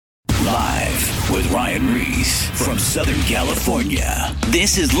with Ryan Reese from Southern California.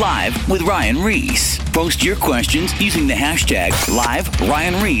 This is Live with Ryan Reese. Post your questions using the hashtag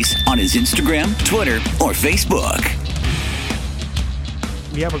 #LiveRyanReese on his Instagram, Twitter, or Facebook.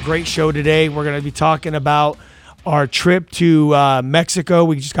 We have a great show today. We're going to be talking about our trip to Mexico.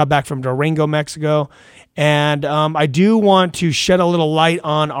 We just got back from Durango, Mexico. And I do want to shed a little light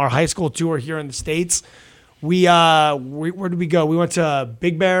on our high school tour here in the States. Where did we go? We went to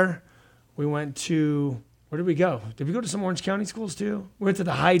Big Bear. We went to, where did we go? Did we go to some Orange County schools too? We went to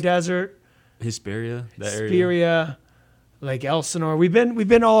the high desert. Hesperia, that area. Hesperia, like Elsinore. We've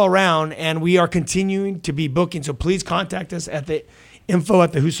been all around, and we are continuing to be booking. So please contact us at the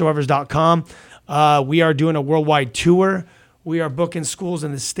info@thewhosoevers.com. We are doing a worldwide tour. We are booking schools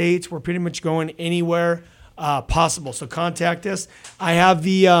in the States. We're pretty much going anywhere possible. So contact us. I have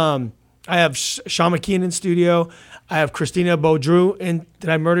Sean McKeon in studio. I have Christina Baudreau. And did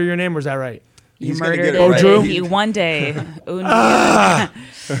I murder your name, or is that right? You murdered Baudreau? it one day.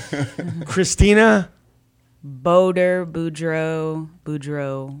 Christina Boudreau.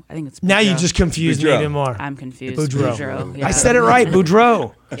 I think it's Boudreau. Now you just confused me even more. I'm confused. Boudreau. Yeah. I said it right,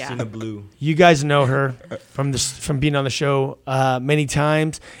 Boudreau. Christina Blue. You guys know her from being on the show many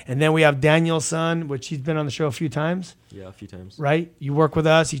times. And then we have Daniel's son, which he's been on the show a few times. Yeah, a few times. Right? You work with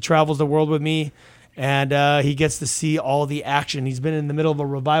us. He travels the world with me. And he gets to see all the action. He's been in the middle of a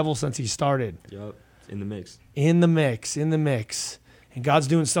revival since he started. Yep, in the mix. And God's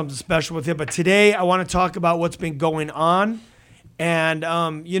doing something special with it. But today I want to talk about what's been going on. And,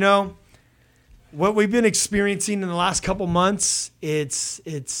 what we've been experiencing in the last couple months, it's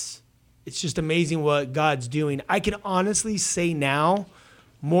just amazing what God's doing. I can honestly say now,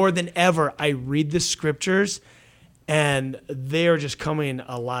 more than ever, I read the scriptures and they're just coming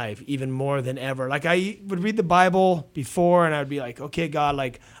alive even more than ever. Like I would read the Bible before and I'd be like, okay, God,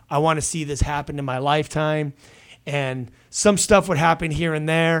 like I want to see this happen in my lifetime. And some stuff would happen here and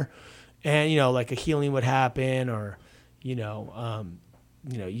there, and like a healing would happen, or you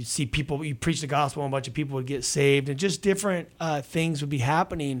see people, you preach the gospel, and a bunch of people would get saved, and just different things would be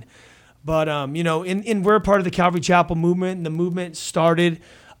happening. But we're part of the Calvary Chapel movement, and the movement started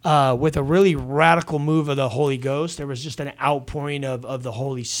with a really radical move of the Holy Ghost. There was just an outpouring of the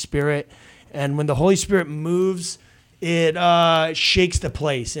Holy Spirit, and when the Holy Spirit moves, it shakes the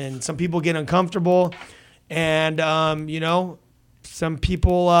place, and some people get uncomfortable. And, some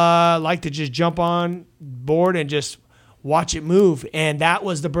people like to just jump on board and just watch it move. And that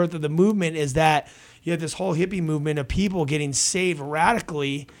was the birth of the movement, is that you had this whole hippie movement of people getting saved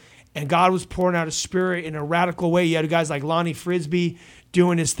radically. And God was pouring out His Spirit in a radical way. You had guys like Lonnie Frisbee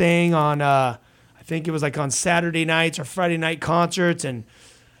doing his thing on, I think it was like on Saturday nights or Friday night concerts. And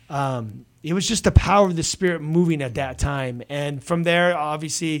it was just the power of the Spirit moving at that time. And from there,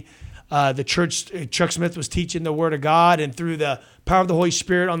 obviously, the church, Chuck Smith was teaching the Word of God, and through the power of the Holy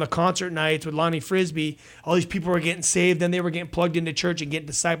Spirit on the concert nights with Lonnie Frisbee, all these people were getting saved. Then they were getting plugged into church and getting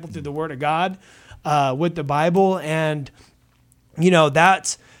discipled through the Word of God with the Bible. And,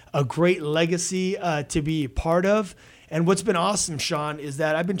 that's a great legacy to be a part of. And what's been awesome, Sean, is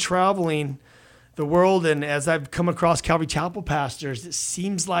that I've been traveling the world, and as I've come across Calvary Chapel pastors, it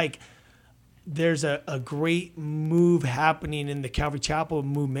seems like there's a great move happening in the Calvary Chapel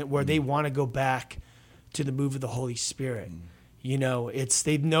movement where they want to go back to the move of the Holy Spirit.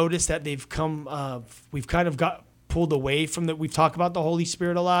 They've noticed that they've come, we've kind of got pulled away from we've talked about the Holy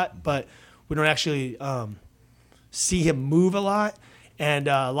Spirit a lot, but we don't actually see Him move a lot. And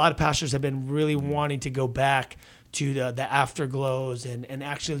a lot of pastors have been really wanting to go back to the afterglows and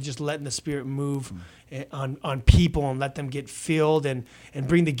actually just letting the Spirit move on people and let them get filled and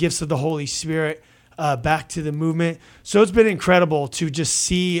bring the gifts of the Holy Spirit back to the movement. So it's been incredible to just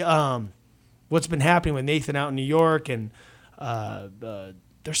see what's been happening with Nathan out in New York, and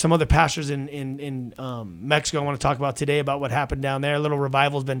there's some other pastors in Mexico I want to talk about today about what happened down there. A little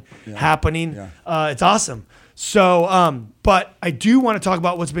revival's been happening. Yeah. It's awesome. So, but I do want to talk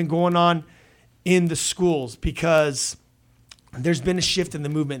about what's been going on in the schools, because there's been a shift in the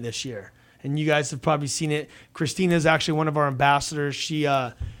movement this year. And you guys have probably seen it. Christina is actually one of our ambassadors.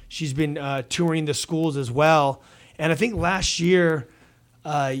 She's been touring the schools as well. And I think last year,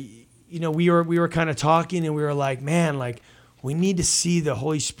 we were kind of talking, and we were like, man, like we need to see the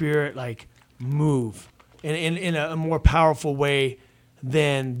Holy Spirit like move in a more powerful way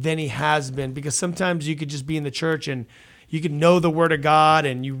than He has been. Because sometimes you could just be in the church and you could know the Word of God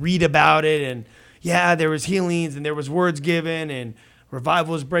and you read about it, and there was healings and there was words given and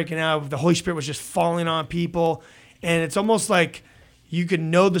revival was breaking out. The Holy Spirit was just falling on people. And it's almost like you can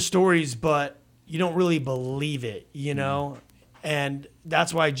know the stories, but you don't really believe it, And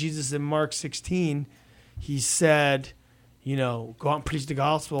that's why Jesus in Mark 16, he said, go out and preach the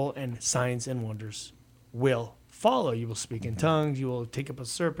gospel, and signs and wonders will follow. You will speak in tongues. You will take up a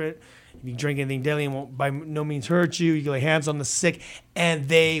serpent. If you drink anything deadly, it won't by no means hurt you. You can lay hands on the sick, and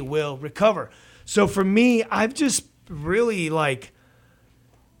they will recover. So for me, I've just really I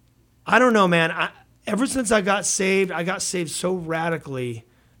don't know, man. Ever since I got saved so radically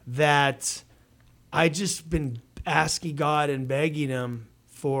that I just been asking God and begging him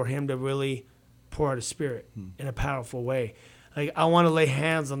for him to really pour out his spirit in a powerful way. Like, I want to lay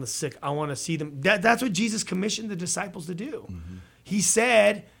hands on the sick. I want to see them. That's what Jesus commissioned the disciples to do. Mm-hmm. He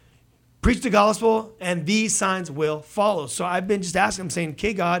said, preach the gospel and these signs will follow. So I've been just asking him, saying,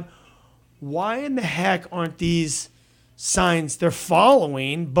 okay, God, why in the heck aren't these signs? They're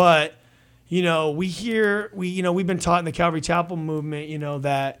following, but we've been taught in the Calvary Chapel movement,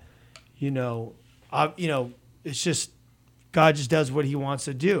 that, it's just, God just does what he wants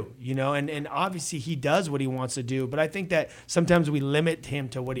to do, and obviously he does what he wants to do. But I think that sometimes we limit him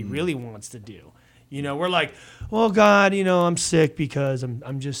to what he really wants to do. We're like, well, God, I'm sick because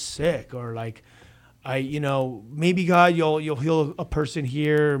I'm just sick. Or like, maybe God, you'll heal a person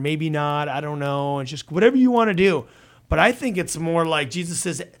here, or maybe not. I don't know. And just whatever you want to do. But I think it's more like Jesus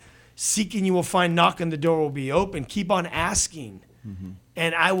says, seeking you will find, knocking the door will be open. Keep on asking,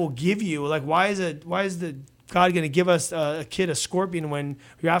 and I will give you. Like, why is the God going to give us a kid a scorpion when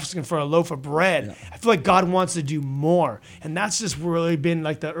you're asking for a loaf of bread? Yeah. I feel like God wants to do more, and that's just really been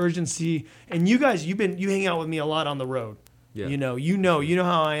like the urgency. And you guys, you hang out with me a lot on the road. Yeah. You know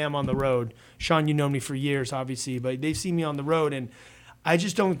how I am on the road. Sean, you know me for years, obviously, but they've seen me on the road, and I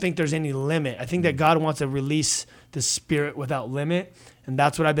just don't think there's any limit. I think that God wants to release the Spirit without limit, and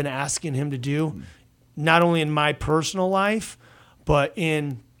that's what I've been asking him to do, not only in my personal life, but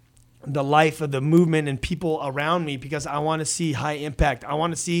in the life of the movement and people around me, because I want to see high impact. I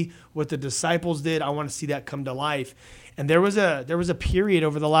want to see what the disciples did. I want to see that come to life. And there was a period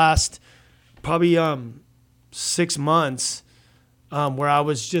over the last probably 6 months where I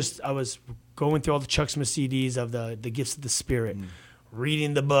was going through all the Chuck Smith CDs of the Gifts of the Spirit,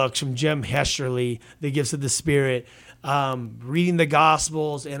 reading the books from Jim Hesterly, The Gifts of the Spirit, reading the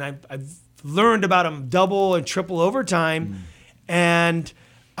Gospels, and I've learned about them double and triple over time. And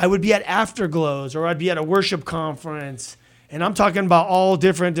I would be at Afterglows, or I'd be at a worship conference, and I'm talking about all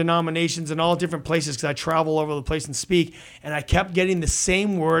different denominations and all different places because I travel all over the place and speak, and I kept getting the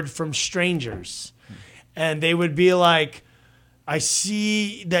same word from strangers. And they would be like, I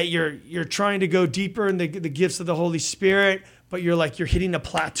see that you're trying to go deeper in the gifts of the Holy Spirit, but you're hitting a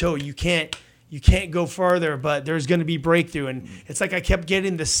plateau. You can't go further, but there's going to be breakthrough. And it's like I kept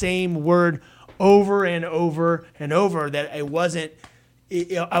getting the same word over and over and over, that I was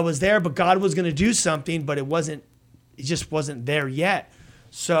there, but God was going to do something, but it just wasn't there yet.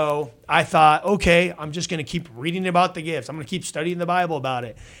 So I thought, okay, I'm just going to keep reading about the gifts. I'm going to keep studying the Bible about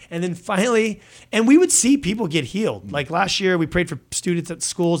it. And then finally, and we would see people get healed. Like last year, we prayed for students at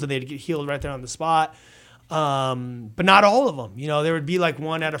schools and they'd get healed right there on the spot. But not all of them. There would be like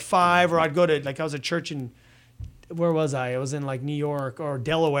 1 out of 5, or I'd go to, I was at church where was I? I was in New York or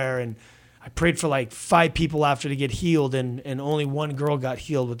Delaware, and I prayed for 5 people after to get healed, and only 1 girl got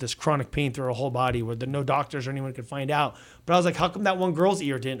healed with this chronic pain through her whole body where no doctors or anyone could find out. But I was like, how come that one girl's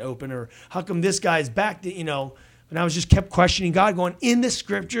ear didn't open? Or how come this guy's back didn't, And I was just kept questioning God, going, in the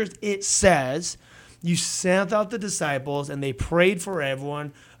scriptures, it says you sent out the disciples and they prayed for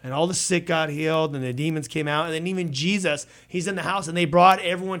everyone, and all the sick got healed and the demons came out. And then even Jesus, he's in the house, and they brought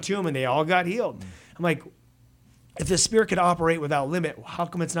everyone to him and they all got healed. I'm like, if the Spirit could operate without limit, how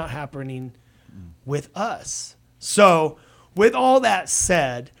come it's not happening with us? So with all that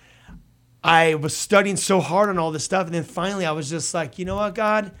said, I was studying so hard on all this stuff. And then finally I was just like, you know what,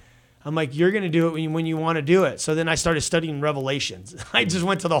 God? I'm like, you're going to do it when you want to do it. So then I started studying Revelations. I just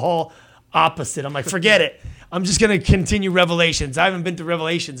went to the whole opposite. I'm like, forget it. I'm just going to continue Revelations. I haven't been to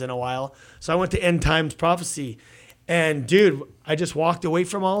Revelations in a while. So I went to End Times Prophecy. And dude, I just walked away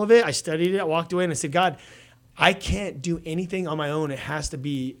from all of it. I studied it. I walked away and I said, God, I can't do anything on my own. It has to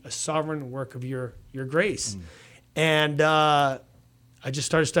be a sovereign work of your grace. And I just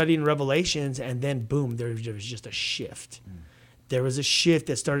started studying Revelations, and then boom, there was just a shift. There was a shift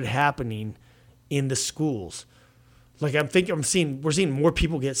that started happening in the schools. We're seeing more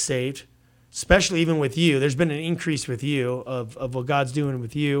people get saved, especially even with you. There's been an increase with you of what God's doing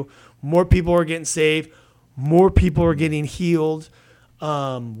with you. More people are getting saved. More people are getting healed.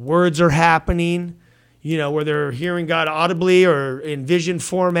 Words are happening. Where they're hearing God audibly or in vision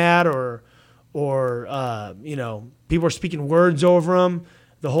format, or people are speaking words over them,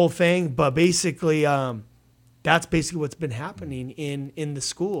 the whole thing. But basically, that's basically what's been happening in the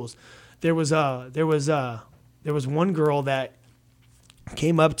schools. There was one girl that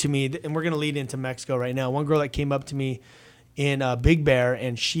came up to me, and we're going to lead into Mexico right now. One girl that came up to me in Big Bear,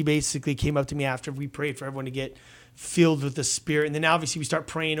 and she basically came up to me after we prayed for everyone to get filled with the Spirit. And then obviously we start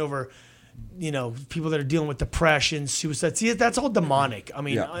praying over, people that are dealing with depression, suicide. See, that's all demonic. I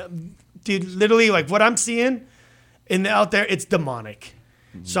mean, dude, literally, like what I'm seeing out there, it's demonic.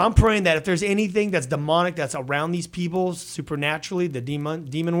 Mm-hmm. So I'm praying that if there's anything that's demonic that's around these people supernaturally, the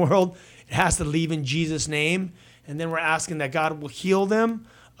demon world, it has to leave in Jesus' name. And then we're asking that God will heal them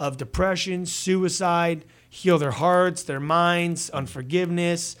of depression, suicide, heal their hearts, their minds,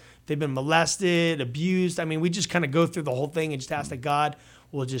 unforgiveness. They've been molested, abused. I mean, we just kind of go through the whole thing and just ask that God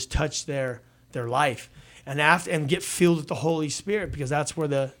will just touch their life and get filled with the Holy Spirit, because that's where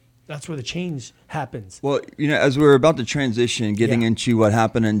the change happens. Well, as we're about to transition, getting into what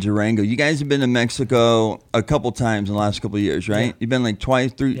happened in Durango, you guys have been to Mexico a couple times in the last couple of years, right? Yeah. You've been like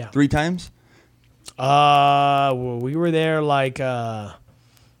twice, three times? Well, we were there like I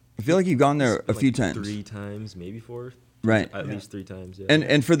feel like you've gone there a few times. 3 times, maybe 4. Right. At least 3 times, yeah.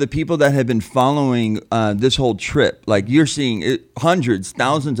 And for the people that have been following this whole trip, like you're seeing hundreds,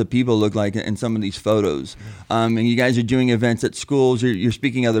 thousands of people look like in some of these photos. And you guys are doing events at schools. You're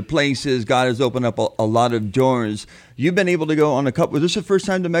speaking other places. God has opened up a lot of doors. You've been able to go on a couple. Was this the first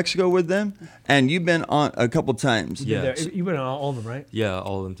time to Mexico with them? And you've been on a couple times. Yeah. You've been on all of them, right? Yeah,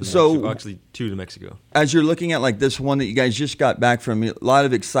 all of them to Mexico. Actually, 2 to Mexico. As you're looking at like this one that you guys just got back from, a lot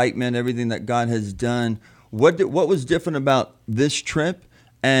of excitement, everything that God has done. What was different about this trip,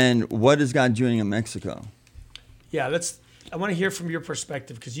 and what is God doing in Mexico? Yeah, I want to hear from your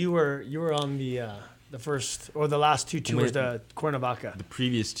perspective, because you were on the first or the last 2 tours to Cuernavaca. The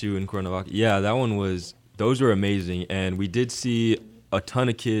previous 2 in Cuernavaca. Yeah, those were amazing, and we did see a ton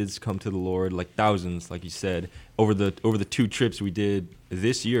of kids come to the Lord, like thousands, like you said, over the 2 trips we did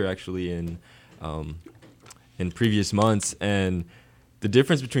this year, actually in previous months. And the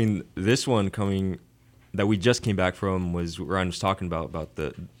difference between this one that we just came back from was Ryan was talking about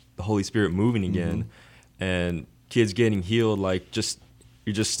the Holy Spirit moving again, and kids getting healed. Like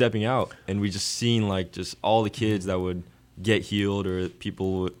you're just stepping out, and we just seen like just all the kids that would get healed, or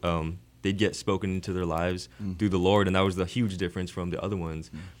people they'd get spoken into their lives through the Lord, and that was the huge difference from the other ones,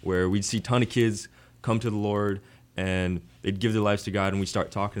 where we'd see a ton of kids come to the Lord and they'd give their lives to God, and we'd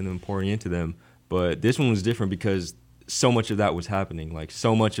start talking to them and pouring into them. But this one was different because so much of that was happening. Like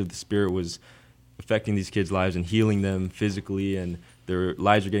so much of the Spirit was affecting these kids' lives and healing them physically, and their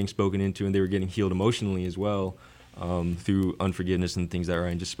lives were getting spoken into, and they were getting healed emotionally as well, through unforgiveness and things that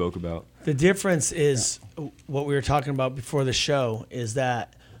Ryan just spoke about. The difference is what we were talking about before the show is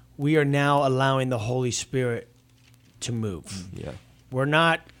that we are now allowing the Holy Spirit to move. Yeah, we're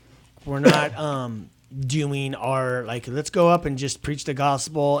not doing our let's go up and just preach the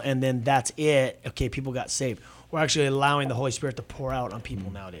gospel and then that's it. Okay, people got saved. We're actually allowing the Holy Spirit to pour out on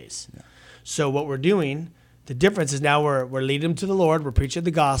people nowadays. Yeah. So what we're doing, the difference is now we're leading them to the Lord. We're preaching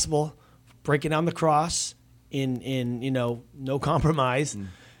the gospel, breaking down the cross in no compromise.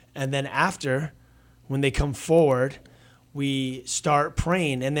 And then after, when they come forward, we start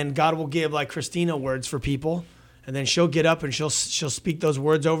praying. And then God will give like Christina words for people. And then she'll get up and she'll speak those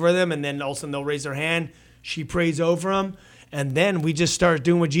words over them. And then all of a sudden they'll raise their hand. She prays over them. And then we just start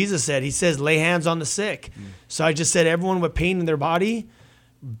doing what Jesus said. He says, lay hands on the sick. So I just said everyone with pain in their body,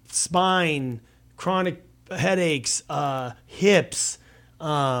 spine, chronic headaches, hips,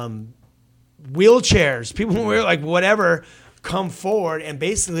 wheelchairs, people who were like whatever, come forward. And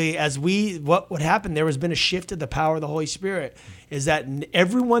basically what would happen, there has been a shift of the power of the Holy Spirit, is that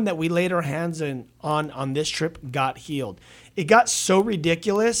everyone that we laid our hands on this trip got healed. It got so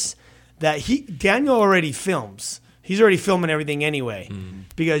ridiculous that Daniel already films. He's already filming everything anyway,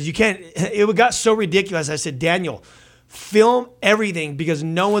 because you can't, it got so ridiculous. I said, Daniel, film everything, because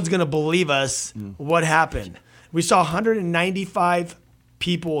no one's going to believe us what happened. We saw 195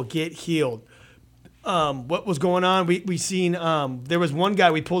 people get healed. What was going on? We seen, there was one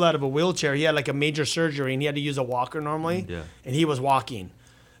guy we pulled out of a wheelchair. He had like a major surgery and he had to use a walker normally. Yeah. And he was walking.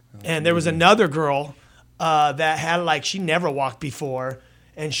 And there was another girl that had she never walked before.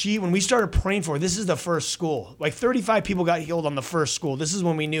 And when we started praying for her, this is the first school. Like 35 people got healed on the first school. This is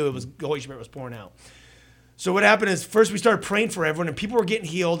when we knew the Holy Spirit was pouring out. So what happened is first we started praying for everyone and people were getting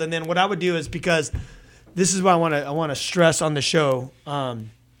healed. And then what I would do is, because this is what I want to stress on the show,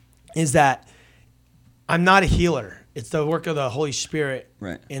 is that I'm not a healer. It's the work of the Holy Spirit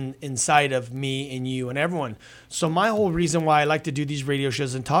inside of me and you and everyone. So my whole reason why I like to do these radio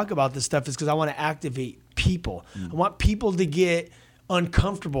shows and talk about this stuff is because I want to activate people. I want people to get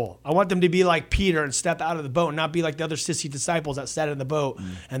uncomfortable. I want them to be like Peter and step out of the boat and not be like the other sissy disciples that sat in the boat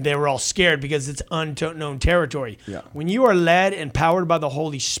and they were all scared because it's unknown territory. Yeah. When you are led and powered by the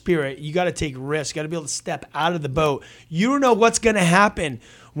Holy Spirit, you got to take risks. You got to be able to step out of the boat. You don't know what's going to happen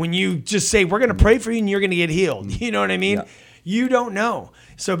when you just say, we're going to pray for you and you're going to get healed. You know what I mean? Yeah. You don't know.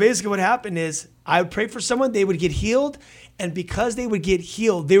 So basically what happened is I would pray for someone, they would get healed. And because they would get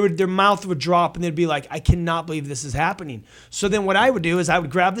healed, their mouth would drop and they'd be like, I cannot believe this is happening. So then what I would do is I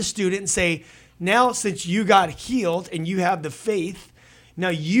would grab the student and say, now since you got healed and you have the faith, now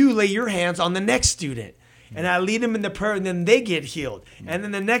you lay your hands on the next student. And I lead them in the prayer and then they get healed. And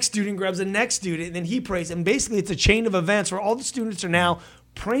then the next student grabs the next student and then he prays. And basically it's a chain of events where all the students are now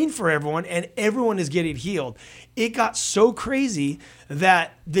praying for everyone and everyone is getting healed. It got so crazy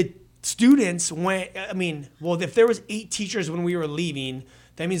that the students went, if there was 8 teachers when we were leaving,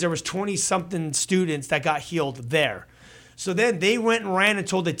 that means there was 20 something students that got healed there. So then they went and ran and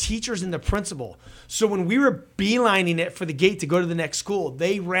told the teachers and the principal. So when we were beelining it for the gate to go to the next school,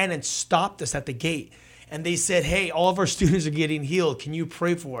 they ran and stopped us at the gate. And they said, hey, all of our students are getting healed. Can you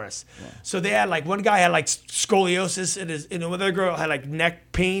pray for us? Wow. So they had one guy had scoliosis and another girl had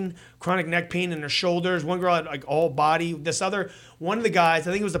neck pain, chronic neck pain in her shoulders. One girl had all body. One of the guys,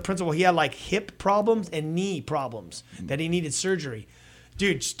 I think it was the principal, he had hip problems and knee problems that he needed surgery.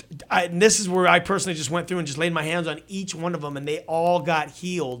 Dude, this is where I personally just went through and just laid my hands on each one of them and they all got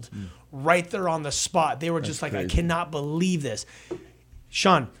healed right there on the spot. They were just crazy. I cannot believe this.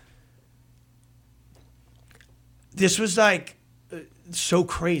 Sean, this was so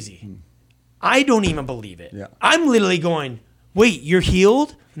crazy. I don't even believe it. Yeah. I'm literally going, wait, you're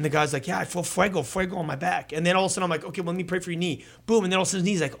healed? And the guy's like, yeah, I feel fuego on my back. And then all of a sudden I'm like, okay, well, let me pray for your knee. Boom. And then all of a sudden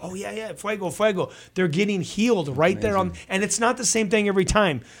his knee's like, oh yeah, fuego. They're getting healed right there on. And it's not the same thing every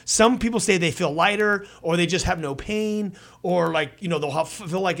time. Some people say they feel lighter or they just have no pain or they'll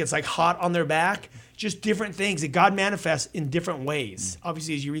feel like it's hot on their back. Just different things that God manifests in different ways.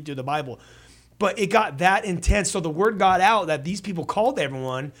 Obviously, as you read through the Bible. But it got that intense. So the word got out that these people called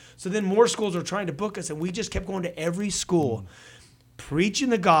everyone. So then more schools were trying to book us. And we just kept going to every school, preaching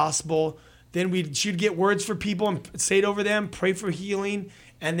the gospel. Then she'd get words for people and say it over them, pray for healing.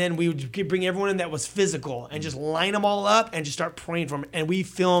 And then we would bring everyone in that was physical and just line them all up and just start praying for them. And we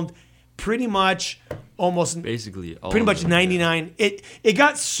filmed pretty much basically all pretty much them, 99. Yeah. It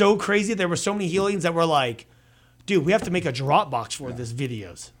got so crazy. There were so many healings that were like, dude, we have to make a Dropbox for this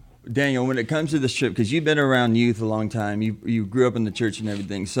videos. Daniel, when it comes to this trip, because you've been around youth a long time, you grew up in the church and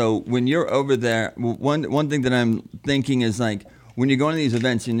everything. So when you're over there, one thing that I'm thinking is when you're going to these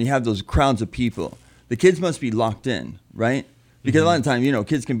events and you have those crowds of people, the kids must be locked in, right? Because a lot of times,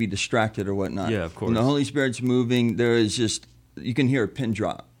 kids can be distracted or whatnot. Yeah, of course. When the Holy Spirit's moving, there is just, you can hear a pin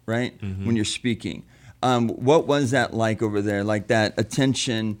drop, right? When you're speaking. What was that like over there? That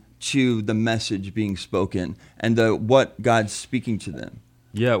attention to the message being spoken and what God's speaking to them?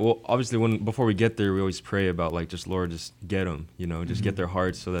 Yeah, well, obviously, before we get there, we always pray about just Lord, just get them, just get their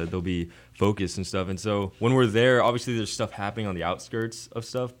hearts so that they'll be focused and stuff. And so when we're there, obviously there's stuff happening on the outskirts of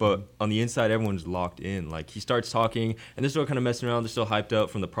stuff, but on the inside, everyone's locked in. He starts talking, and they're still kind of messing around. They're still hyped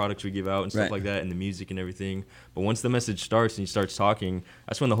up from the products we give out and stuff like that, and the music and everything. But once the message starts and he starts talking,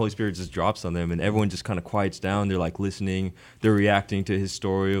 that's when the Holy Spirit just drops on them, and everyone just kind of quiets down. They're listening. They're reacting to his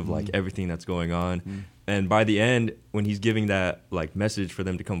story of everything that's going on. And by the end, when he's giving that message for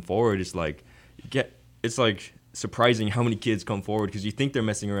them to come forward, it's surprising how many kids come forward because you think they're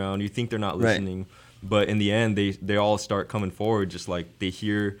messing around, you think they're not listening, but in the end, they all start coming forward just they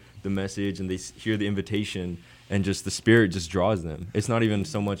hear the message and they hear the invitation, and just the Spirit just draws them. It's not even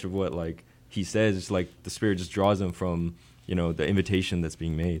so much of what he says; it's the Spirit just draws them from the invitation that's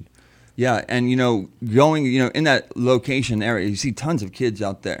being made. Yeah, and going in that location area, you see tons of kids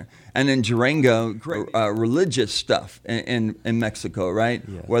out there. And in Durango, religious stuff in Mexico, right?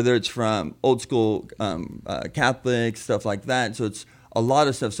 Yeah. Whether it's from old school Catholic stuff like that. So it's a lot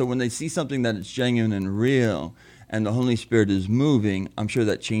of stuff. So when they see something that is genuine and real, and the Holy Spirit is moving, I'm sure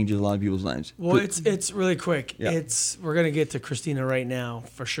that changes a lot of people's lives. Well, it's really quick. Yeah. We're gonna get to Christina right now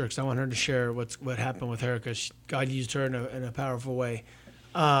for sure because I want her to share what happened with her because God used her in a powerful way.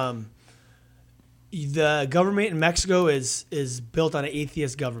 The government in Mexico is built on an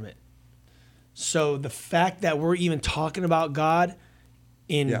atheist government. So the fact that we're even talking about God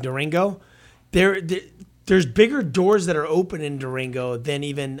in Durango, there's bigger doors that are open in Durango than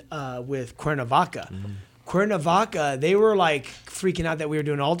even with Cuernavaca. Cuernavaca, they were freaking out that we were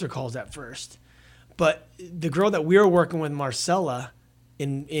doing altar calls at first. But the girl that we were working with, Marcella,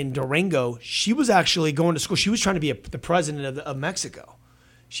 in Durango, she was actually going to school. She was trying to be the president of Mexico.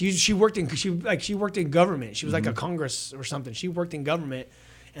 She worked in government. She was like a Congress or something. She worked in government,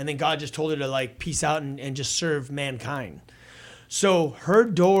 and then God just told her to like peace out and just serve mankind. So her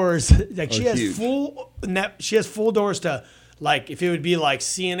doors, like she has huge. full doors to, like, if it would be like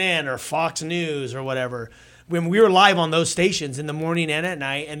CNN or Fox News or whatever. When we were live on those stations in the morning and at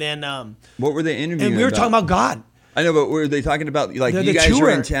night, and then What were they interviewing? and we were talking about God. I know, but were they talking about like The you guys tour.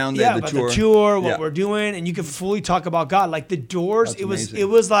 are in town? Yeah, the about tour. the tour, what Yeah. we're doing, and you can fully talk about God. Like the doors, That's it amazing.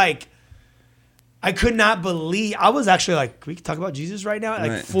 was like, I could not believe. I was actually like, can we talk about Jesus right now?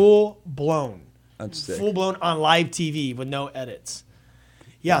 Like Right. full blown, That's sick. full blown on live TV with no edits.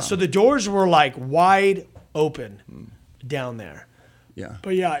 Yeah, so the doors were like wide open down there. Yeah.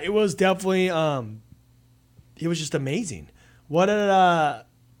 But yeah, it was definitely it was just amazing. What did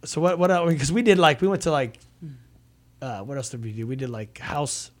because we went to like what else did we do? We did like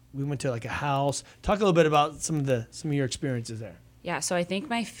house. We went to like a house. Talk a little bit about some of your experiences there. Yeah, so I think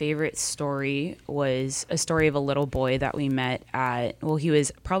my favorite story was a story of a little boy that we met at, well, he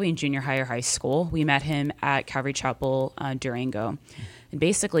was probably in junior high or high school. We met him at Calvary Chapel, Durango. And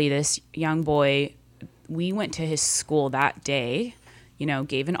basically this young boy, we went to his school that day, you know,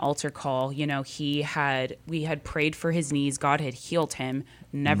 gave an altar call. You know, we had prayed for his knees. God had healed him,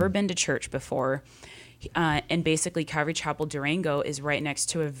 never been to church before. And basically Calvary Chapel Durango is right next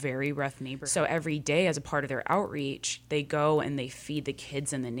to a very rough neighborhood. So every day as a part of their outreach, they go and they feed the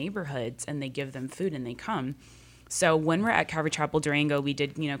kids in the neighborhoods and they give them food and they come. So when we're at Calvary Chapel Durango, we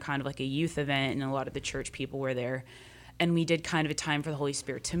did, you know, kind of like a youth event and a lot of the church people were there. And we did kind of a time for the Holy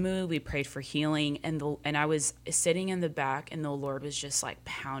Spirit to move. We prayed for healing. And I was sitting in the back and the Lord was just like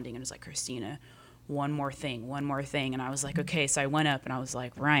pounding. And it was like, Christina, one more thing. And I was like, okay. So I went up and I was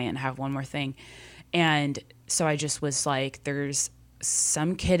like, Ryan, have one more thing. And so I just was like, there's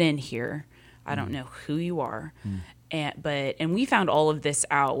some kid in here. I don't know who you are. And we found all of this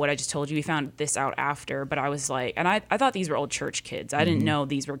out, what I just told you, we found this out after. But I was like, and I thought these were old church kids. I didn't know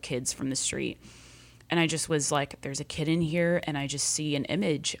these were kids from the street. And I just was like, there's a kid in here, and I just see an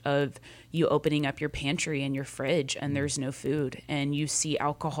image of you opening up your pantry and your fridge, and there's no food. And you see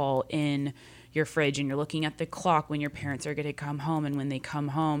alcohol in your fridge, and you're looking at the clock when your parents are going to come home, and when they come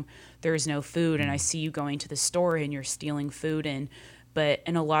home, there's no food. And I see you going to the store, and you're stealing food. And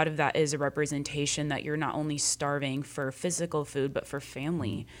a lot of that is a representation that you're not only starving for physical food, but for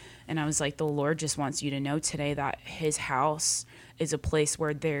family. And I was like, the Lord just wants you to know today that his house is a place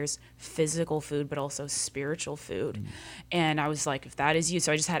where there's physical food, but also spiritual food. And I was like, if that is you,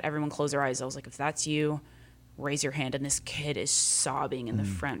 so I just had everyone close their eyes. I was like, if that's you, raise your hand. And this kid is sobbing in the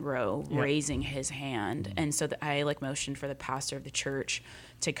front row, raising his hand. And so I like motioned for the pastor of the church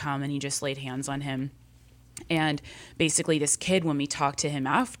to come, and he just laid hands on him. And basically this kid, when we talked to him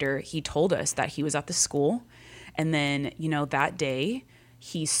after, he told us that he was at the school. And then, you know, that day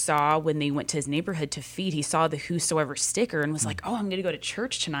he saw, when they went to his neighborhood to feed, he saw the whosoever sticker and was like, oh, I'm going to go to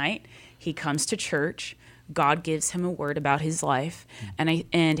church tonight. He comes to church. God gives him a word about his life.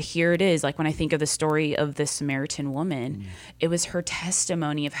 And here it is, like when I think of the story of the Samaritan woman, it was her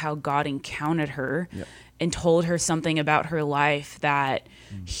testimony of how God encountered her and told her something about her life that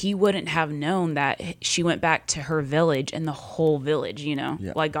he wouldn't have known, that she went back to her village and the whole village, you know,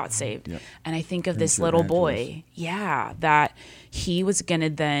 like got saved. And I think of this little boy, that he was going to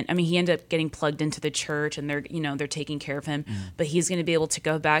then, I mean, he ended up getting plugged into the church, and they're taking care of him, but he's going to be able to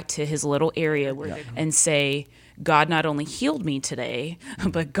go back to his little area and say, God not only healed me today,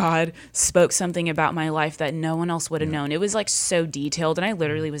 but God spoke something about my life that no one else would have known. It was like so detailed. And I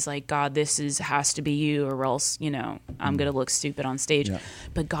literally was like, God, has to be you, or else, you know, I'm going to look stupid on stage.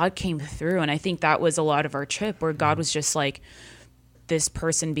 But God came through. And I think that was a lot of our trip, where God was just like, this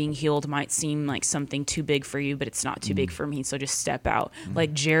person being healed might seem like something too big for you, but it's not too big for me. So just step out.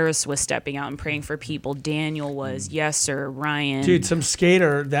 Like Jairus was stepping out and praying for people. Daniel was, yes, sir. Ryan. Dude, some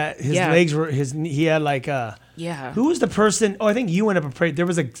skater that his legs were, he had like who was the person? Oh, I think you went up and prayed.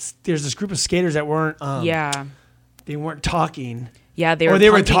 There's this group of skaters that weren't, they weren't talking. Yeah, they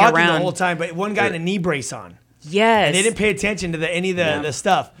were talking around the whole time, but one guy had a knee brace on. Yes. And they didn't pay attention to any of the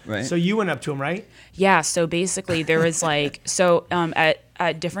stuff. Right. So you went up to him, right? Yeah. So basically there was like,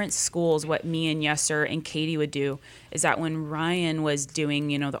 at different schools, what me and Yes Sir and Katie would do is that when Ryan was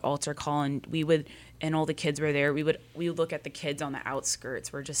doing, you know, the altar call, and all the kids were there, we would look at the kids on the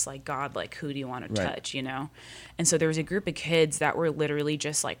outskirts. We're just like, God, like, who do you want to touch, you know? And so there was a group of kids that were literally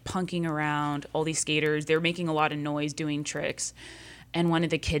just like punking around, all these skaters. They were making a lot of noise, doing tricks. And one of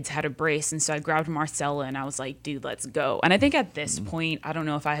the kids had a brace. And so I grabbed Marcella and I was like, dude, let's go. And I think at this point, I don't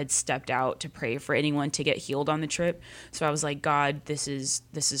know if I had stepped out to pray for anyone to get healed on the trip. So I was like, God, this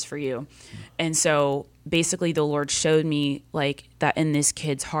is for you. And so basically the Lord showed me like that in this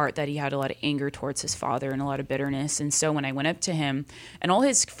kid's heart that he had a lot of anger towards his father and a lot of bitterness. And so when I went up to him, and all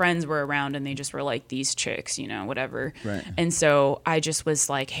his friends were around and they just were like, these chicks, you know, whatever. Right. And so I just was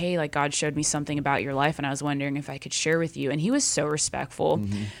like, hey, like God showed me something about your life and I was wondering if I could share with you. And he was so respectful.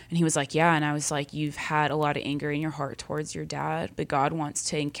 And he was like, yeah. And I was like, you've had a lot of anger in your heart towards your dad, but God wants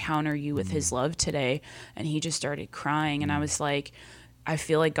to encounter you with his love today. And he just started crying. And I was like, I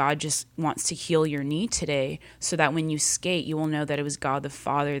feel like God just wants to heal your knee today so that when you skate, you will know that it was God the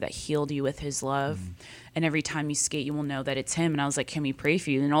Father that healed you with his love. And every time you skate, you will know that it's him. And I was like, can we pray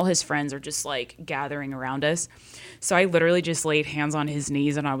for you? And all his friends are just like gathering around us. So I literally just laid hands on his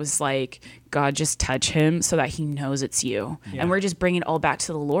knees and I was like, God, just touch him so that he knows it's you. Yeah. And we're just bringing it all back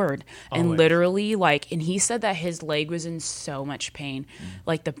to the Lord. Always. And literally like, and he said that his leg was in so much pain.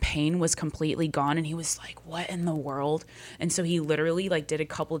 Like the pain was completely gone. And he was like, what in the world? And so he literally like did a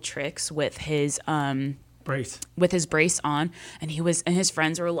couple tricks with his, brace on, and his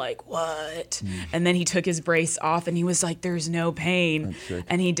friends were like, what? And then he took his brace off and he was like, there's no pain.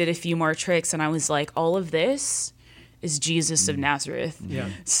 And he did a few more tricks and I was like, all of this is Jesus of Nazareth. Yeah.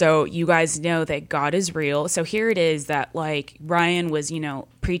 So you guys know that God is real. So here it is that like Ryan was, you know,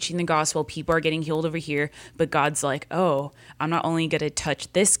 preaching the gospel, people are getting healed over here, but God's like, oh, I'm not only going to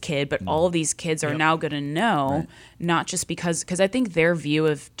touch this kid, but all of these kids are now going to know, not just because I think their view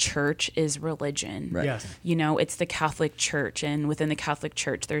of church is religion. Right. Yes. You know, it's the Catholic Church, and within the Catholic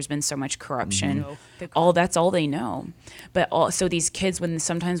Church, there's been so much corruption. That's all they know. But so these kids,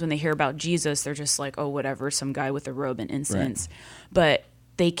 sometimes when they hear about Jesus, they're just like, oh, whatever, some guy with a robe and incense. Right. But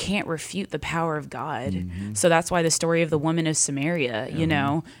they can't refute the power of God. So that's why the story of the woman of Samaria, you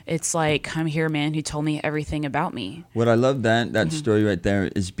know, it's like, I'm here, a man who told me everything about me. What I love that story right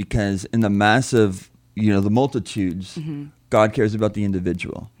there is because in the massive, you know, the multitudes, God cares about the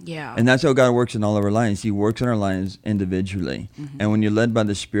individual. Yeah. And that's how God works in all of our lives. He works in our lives individually. And when you're led by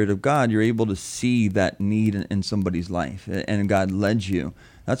the Spirit of God, you're able to see that need in somebody's life. And God led you.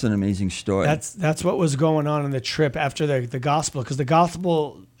 That's an amazing story. That's what was going on in the trip after the gospel, because the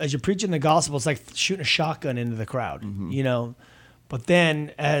gospel, as you're preaching the gospel, it's like shooting a shotgun into the crowd, you know. But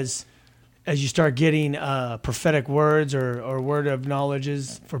then as you start getting prophetic words or word of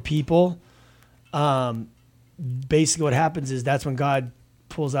knowledges for people, basically what happens is that's when God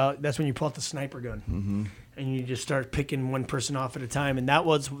pulls out. That's when you pull out the sniper gun, and you just start picking one person off at a time. And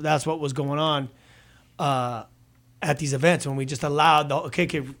that's what was going on at these events when we just allowed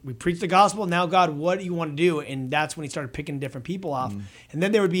we preach the gospel. Now, God, what do you want to do? And that's when he started picking different people off. And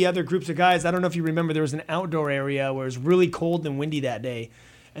then there would be other groups of guys. I don't know if you remember, there was an outdoor area where it was really cold and windy that day.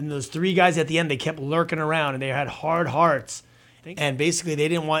 And those three guys at the end, they kept lurking around and they had hard hearts. And basically they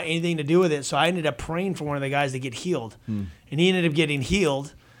didn't want anything to do with it. So I ended up praying for one of the guys to get healed. And he ended up getting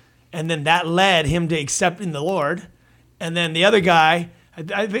healed. And then that led him to accepting the Lord. And then the other guy,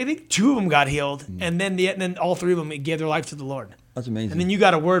 I think two of them got healed, and then all three of them gave their life to the Lord. That's amazing. And then you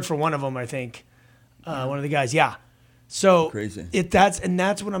got a word for one of them, I think, one of the guys. Yeah. So crazy.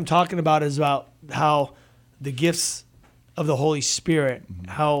 That's what I'm talking about, is about how the gifts of the Holy Spirit,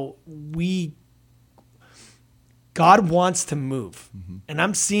 how God wants to move, and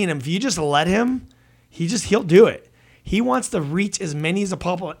I'm seeing him. If you just let him, he'll do it. He wants to reach as many as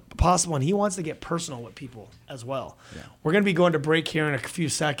possible, and he wants to get personal with people as well. Yeah. We're going to be going to break here in a few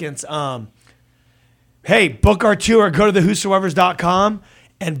seconds. Hey, book our tour. Go to thewhosoevers.com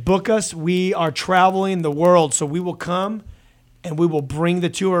and book us. We are traveling the world, so we will come and we will bring the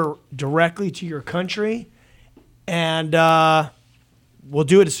tour directly to your country, and we'll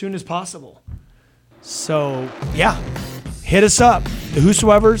do it as soon as possible. So, yeah, hit us up,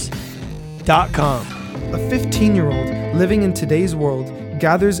 thewhosoevers.com. A 15-year-old living in today's world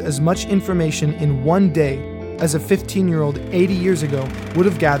gathers as much information in one day as a 15-year-old 80 years ago would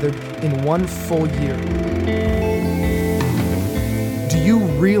have gathered in one full year. Do you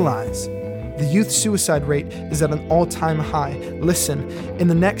realize the youth suicide rate is at an all-time high? Listen, in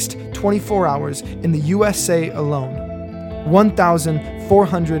the next 24 hours in the USA alone,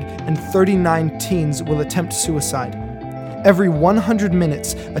 1,439 teens will attempt suicide. Every 100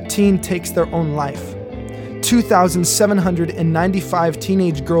 minutes, a teen takes their own life. 2,795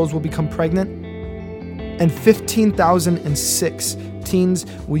 teenage girls will become pregnant, and 15,006 teens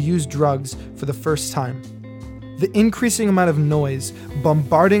will use drugs for the first time. The increasing amount of noise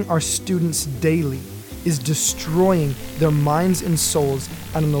bombarding our students daily is destroying their minds and souls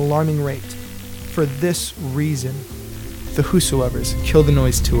at an alarming rate. For this reason, the Whosoevers Kill the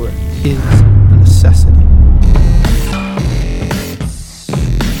Noise Tour is a necessity.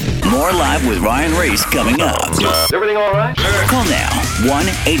 More Live with Ryan Reese coming up. Is everything all right? Call now,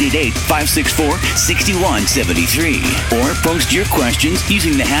 1-888-564-6173. Or post your questions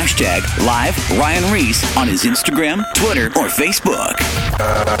using the hashtag #LiveRyanReese on his Instagram, Twitter, or Facebook.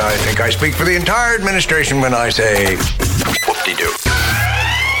 I think I speak for the entire administration when I say, whoop-de-doo.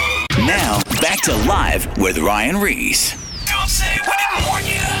 Now, back to Live with Ryan Reese. Don't say we didn't warn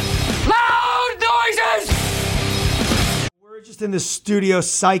you. Loud noises! We're just in the studio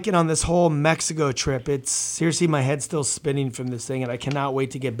psyching on this whole Mexico trip. It's seriously, my head's still spinning from this thing, and I cannot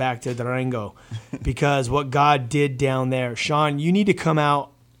wait to get back to Durango because what God did down there. Sean, you need to come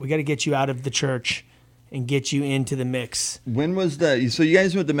out. We got to get you out of the church and get you into the mix. When was that? So you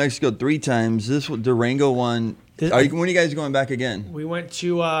guys went to Mexico 3 times. This Durango one. When are you guys going back again? We went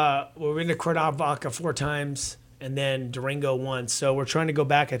to Cuernavaca 4 times and then Durango once. So we're trying to go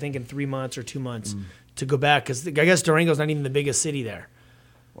back, I think, in 3 months or 2 months to go back because I guess Durango's not even the biggest city there.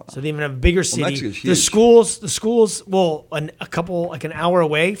 Wow. So they even have a bigger city. Mexico's huge. The schools, well, a couple, like an hour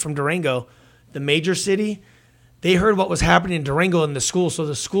away from Durango, the major city, they heard what was happening in Durango in the school. So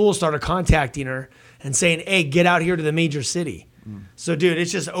the school started contacting her and saying, hey, get out here to the major city. So, dude,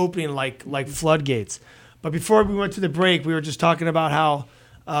 it's just opening like floodgates. But before we went to the break, we were just talking about how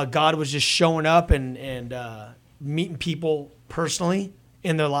God was just showing up and meeting people personally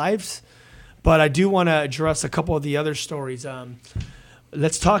in their lives. But I do want to address a couple of the other stories.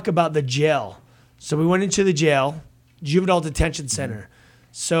 Let's talk about the jail. So we went into the jail, juvenile detention center.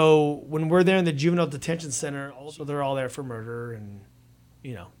 So when we're there in the juvenile detention center, also they're all there for murder and,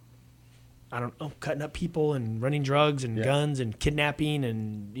 I don't know, cutting up people and running drugs and guns and kidnapping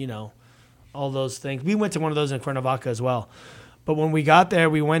and, all those things. We went to one of those in Cuernavaca as well. But when we got there,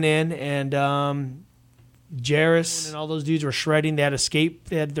 we went in and Jairus and all those dudes were shredding. They had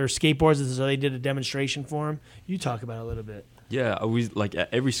their skateboards, so they did a demonstration for them. You talk about it a little bit. Yeah, at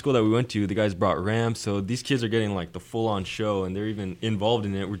every school that we went to, the guys brought ramps, so these kids are getting like the full-on show, and they're even involved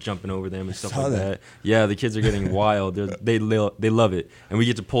in it. We're jumping over them and stuff like that. Yeah, the kids are getting wild. They love it, and we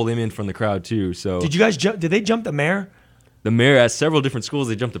get to pull them in from the crowd too. So did you guys jump? Did they jump the mayor? The mayor at several different schools.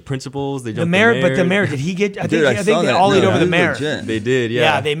 They jumped the principals. They jumped the mayor. But the mayor, did he get? I think they ollied over the mayor. Legit. They did. Yeah.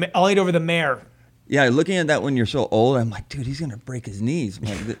 Yeah, they ollied over the mayor. Yeah, looking at that when you're so old, I'm like, dude, he's gonna break his knees.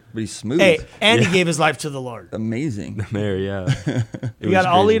 But he's smooth. Hey, and he gave his life to the Lord. Amazing. The mayor, yeah. He got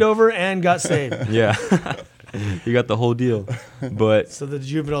ollied over and got saved. Yeah. He got the whole deal. But so the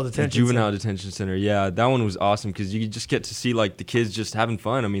juvenile detention center, yeah, that one was awesome because you just get to see like the kids just having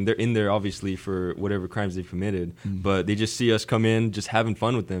fun. I mean, they're in there obviously for whatever crimes they've committed, but they just see us come in, just having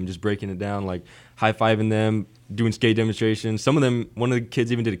fun with them, just breaking it down, like high-fiving them, doing skate demonstrations. Some of them, one of the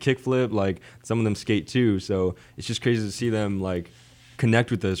kids even did a kickflip. Like some of them skate too. So it's just crazy to see them like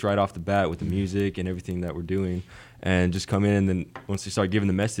connect with us right off the bat with the music and everything that we're doing, and just come in. And then once they start giving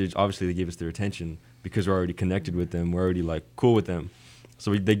the message, obviously they give us their attention because we're already connected with them. We're already like cool with them.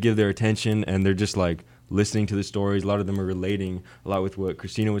 So they give their attention and they're just like listening to the stories. A lot of them are relating a lot with what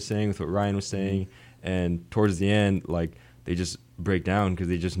Christina was saying, with what Ryan was saying. And towards the end, like they just break down because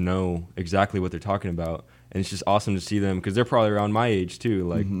they just know exactly what they're talking about. And it's just awesome to see them because they're probably around my age too.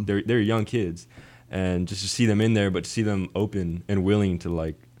 Like they're young kids, and just to see them in there, but to see them open and willing to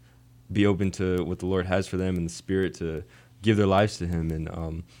like be open to what the Lord has for them and the Spirit to give their lives to Him. And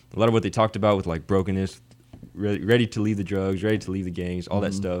a lot of what they talked about with like brokenness, ready to leave the drugs, ready to leave the gangs, all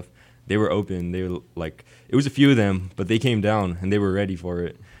that stuff. They were open. They were like, it was a few of them, but they came down and they were ready for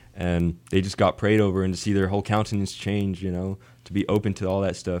it. And they just got prayed over, and to see their whole countenance change, to be open to all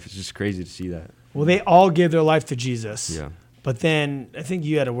that stuff. It's just crazy to see that. Well, they all gave their life to Jesus. Yeah. But then I think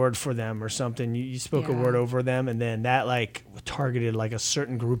you had a word for them or something. You spoke a word over them, and then that like targeted like a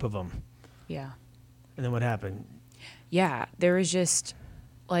certain group of them. Yeah. And then what happened? Yeah, there was just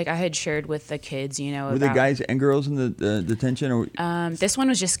like I had shared with the kids, Were there guys and girls in the detention? Or? This one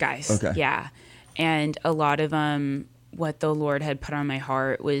was just guys. Okay. Yeah. And a lot of what the Lord had put on my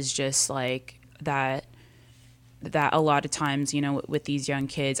heart was just like that a lot of times, with these young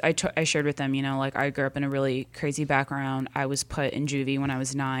kids, I shared with them, like I grew up in a really crazy background. I was put in juvie when I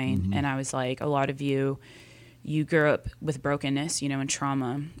was 9, and I was like, a lot of you grew up with brokenness, and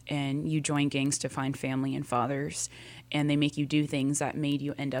trauma, and you join gangs to find family and fathers, and they make you do things that made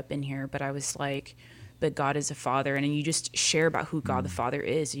you end up in here. But I was like, but God is a father, and you just share about who God the Father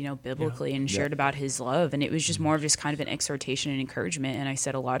is, biblically, and shared about His love. And it was just more of just kind of an exhortation and encouragement. And I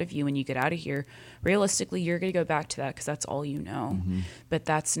said, a lot of you, when you get out of here, realistically, you're going to go back to that because that's all you know. But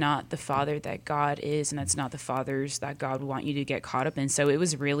that's not the Father that God is, and that's not the fathers that God would want you to get caught up in. So it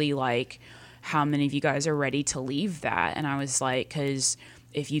was really like, how many of you guys are ready to leave that? And I was like, because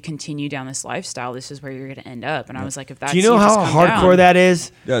if you continue down this lifestyle, this is where you're going to end up. And I was like, if that's Do you know just how come hardcore down, that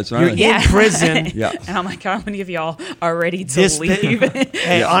is? Yeah, that's You're right. in prison. Yeah. And I'm like, how many of y'all are ready to leave?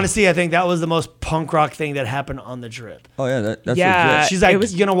 Hey, honestly, I think that was the most punk rock thing that happened on the trip. Oh yeah, that's Yeah. legit. She's like, it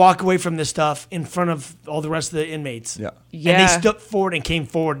was- you're going to walk away from this stuff in front of all the rest of the inmates. Yeah. Yeah. And they stepped forward and came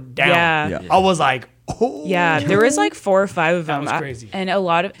forward down. Yeah. Yeah. I was like, oh. Yeah, there was like 4 or 5 of them. was crazy. And a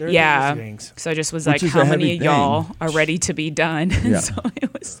lot of, They're yeah. dangerous gangs. So I just was Which like, is how a many heavy of y'all thing. are ready to be done? Yeah. And so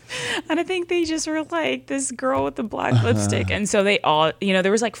it was, and I think they just were like, this girl with the black lipstick. And so they all,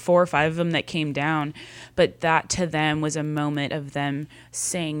 there was like 4 or 5 of them that came down. But that to them was a moment of them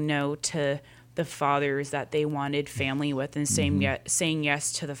saying no to the fathers that they wanted family with and saying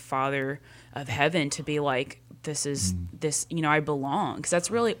yes to the Father of heaven to be like, this is this, I belong. Because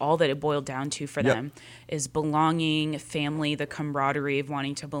that's really all that it boiled down to for Yep. them is belonging, family, the camaraderie of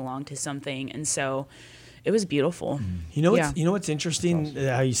wanting to belong to something. And so it was beautiful. You know, Yeah. what's interesting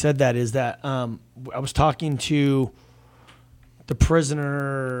how you said that is that I was talking to the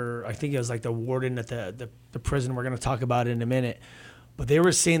prisoner. I think it was like the warden at the prison. We're going to talk about it in a minute. But they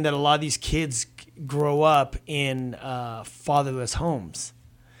were saying that a lot of these kids grow up in fatherless homes.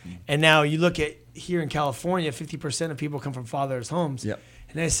 And now you look at here in California, 50% of people come from fatherless homes. Yep.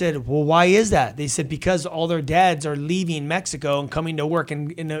 And I said, well, why is that? They said, because all their dads are leaving Mexico and coming to work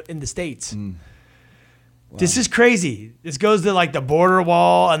in the States. Wow. This is crazy. This goes to like the border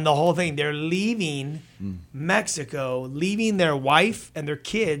wall and the whole thing. They're leaving Mexico, leaving their wife and their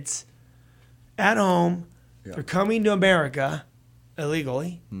kids at home. Yeah. They're coming to America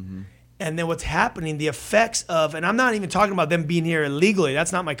illegally. And then what's happening, the effects of, and I'm not even talking about them being here illegally.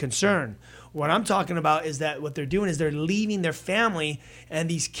 That's not my concern. What I'm talking about is that what they're doing is they're leaving their family, and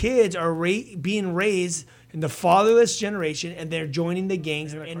these kids are being raised in the fatherless generation, and they're joining the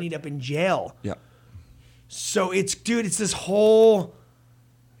gangs and ending up in jail. Yeah. So it's this whole.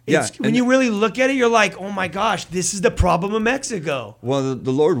 Yeah, When and you really look at it, you're like, oh my gosh, this is the problem of Mexico. Well,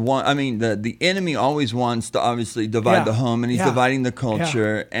 the Lord the enemy always wants to obviously divide Yeah. the home, and he's Yeah. dividing the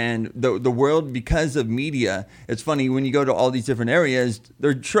culture. And the world, because of media, it's funny, when you go to all these different areas,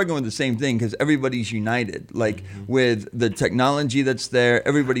 they're struggling with the same thing because everybody's united. Like with the technology that's there,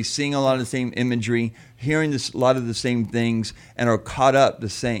 everybody's seeing a lot of the same imagery, hearing a lot of the same things, and are caught up the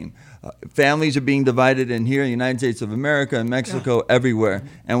same. Families are being divided in here in the United States of America and Mexico, everywhere.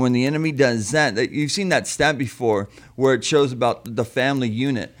 And when the enemy does that, you've seen that stat before where it shows about the family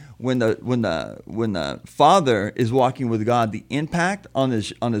unit. When the father is walking with God, the impact on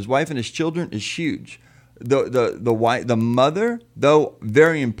his wife and his children is huge. The mother, though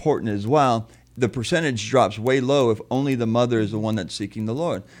very important as well, the percentage drops way low if only the mother is the one that's seeking the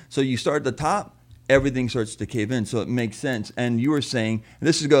Lord. So you start at the top, everything starts to cave in. So it makes sense. And you were saying, and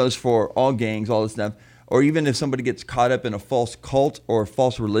this goes for all gangs, all this stuff, or even if somebody gets caught up in a false cult or a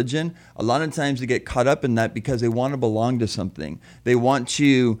false religion, a lot of times they get caught up in that because they want to belong to something. They want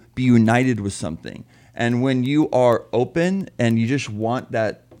to be united with something. And when you are open and you just want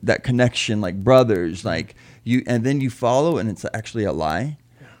that connection, like brothers, like you, and then you follow and it's actually a lie,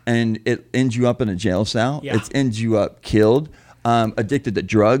 and it ends you up in a jail cell. Yeah. It ends you up killed, addicted to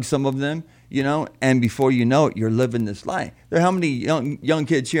drugs, some of them. And before you know it, you're living this life. There are how many young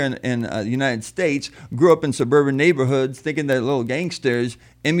kids here in the United States grew up in suburban neighborhoods thinking they're little gangsters,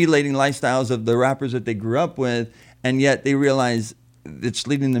 emulating lifestyles of the rappers that they grew up with, and yet they realize it's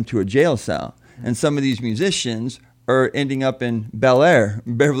leading them to a jail cell. And some of these musicians are ending up in Bel Air,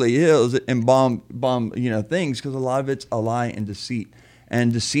 Beverly Hills, and bomb things because a lot of it's a lie and deceit.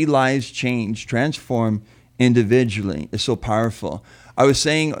 And to see lives change, transform individually is so powerful. I was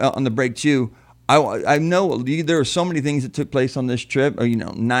saying on the break too, I know there are so many things that took place on this trip,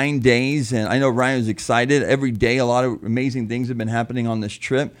 9 days. And I know Ryan was excited. Every day, a lot of amazing things have been happening on this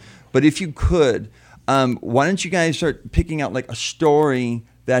trip. But if you could, why don't you guys start picking out like a story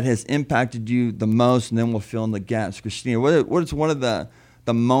that has impacted you the most, and then we'll fill in the gaps. Christina, what is one of the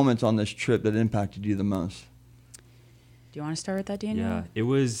moments on this trip that impacted you the most? Do you want to start with that, Daniel? Yeah, it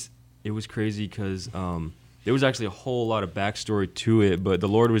was crazy because there was actually a whole lot of backstory to it, but the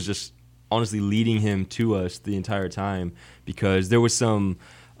Lord was just honestly leading him to us the entire time because there was some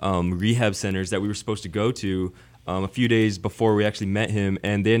rehab centers that we were supposed to go to a few days before we actually met him,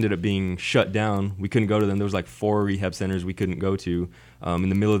 and they ended up being shut down. We couldn't go to them. There was like 4 rehab centers we couldn't go to. In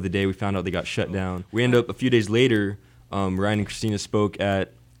the middle of the day, we found out they got shut down. We ended up a few days later, Ryan and Christina spoke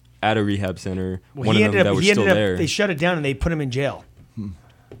at a rehab center. One of them that was still there. They shut it down and they put him in jail.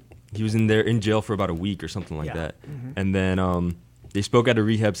 He was in jail for about a week or something like that. Mm-hmm. And then they spoke at a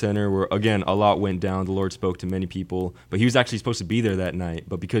rehab center where, again, a lot went down. The Lord spoke to many people. But he was actually supposed to be there that night.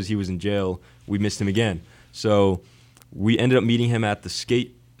 But because he was in jail, we missed him again. So we ended up meeting him at the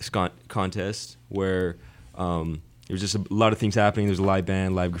skate contest where there was just a lot of things happening. There's a live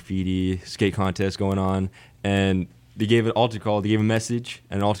band, live graffiti, skate contest going on, and they gave an altar call. They gave a message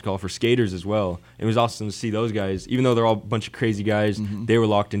and an altar call for skaters as well. It was awesome to see those guys, even though they're all a bunch of crazy guys. They were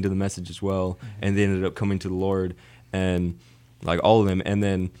locked into the message as well, and they ended up coming to the Lord, and like all of them. And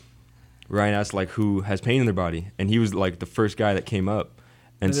then Ryan asked like who has pain in their body, and he was like the first guy that came up.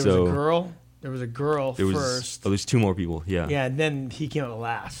 And there so was a girl. There was a girl first. Oh, there's 2 more people. Yeah. Yeah, and then he came out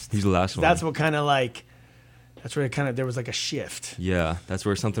last. He's the last one. That's what kind of like. That's where it kind of there was like a shift. Yeah, that's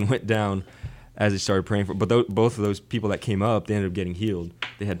where something went down as they started praying for. But both of those people that came up, they ended up getting healed.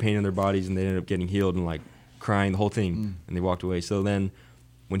 They had pain in their bodies, and they ended up getting healed and like crying the whole thing, and they walked away. So then,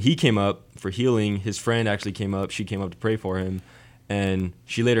 when he came up for healing, his friend actually came up. She came up to pray for him, and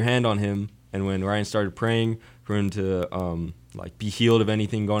she laid her hand on him. And when Ryan started praying for him to like be healed of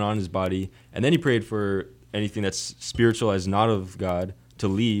anything going on in his body, and then he prayed for anything that's spiritual as not of God to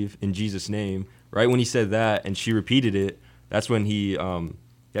leave in Jesus' name. Right when he said that, and she repeated it, that's when he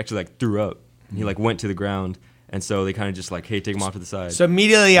actually like threw up. He like went to the ground, and so they kind of just like, hey, take him off to the side. So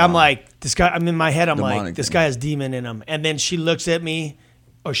immediately I'm like, this guy. I'm in my head. I'm Demonic like, this thing. guy has demon in him. And then she looks at me,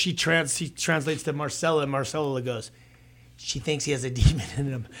 or she translates to Marcella, and Marcella goes, she thinks he has a demon in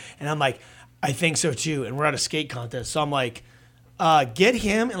him, and I'm like, I think so too. And we're at a skate contest, so I'm like, get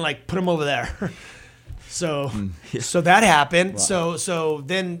him and like put him over there. So that happened. Wow. So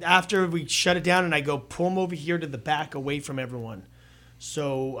then after we shut it down, and I go pull him over here to the back, away from everyone.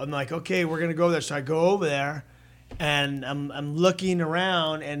 So I'm like, okay, we're gonna go there. So I go over there, and I'm looking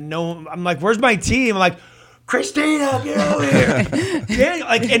around, and I'm like, where's my team? I'm like, Christina, get over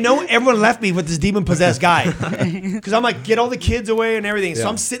here. Everyone left me with this demon possessed guy, because I'm like, get all the kids away and everything. So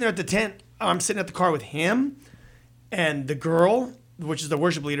I'm sitting there at the tent. I'm sitting at the car with him and the girl, which is the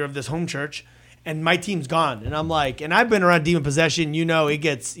worship leader of this home church. And my team's gone, and I'm like, and I've been around demon possession. You know, it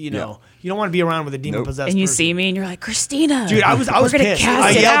gets, you don't want to be around with a demon possessed. And you person. see me, and you're like, Christina, dude, I was pissed.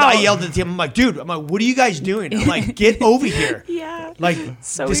 I yelled at the team. I'm like, what are you guys doing? I'm like, get over here. Yeah, like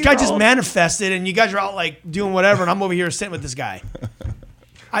so this guy just manifested, and you guys are out like doing whatever, and I'm over here sitting with this guy.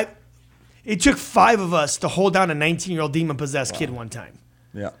 It took 5 of us to hold down a 19-year-old demon possessed kid one time.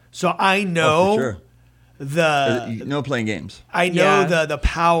 Yeah. So I know for sure. No playing games. I know the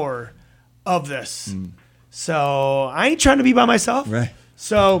power of this. So I ain't trying to be by myself. Right.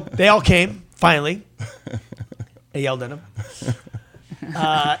 So they all came, finally. I yelled at them.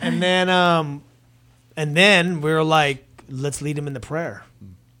 And then we were like, let's lead him in the prayer.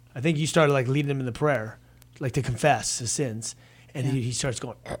 I think you started like leading him in the prayer, like to confess his sins. And he starts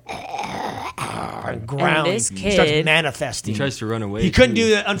going and growling. This He kid, starts manifesting. He tries to run away. He couldn't too. do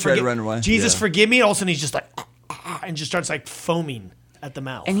that. Tried to run away. Jesus, Yeah. forgive me. All of a sudden, he's just like, and just starts like foaming at the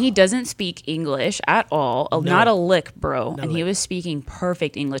mouth. And he doesn't speak English at all. Not a lick, bro. And he lick. was speaking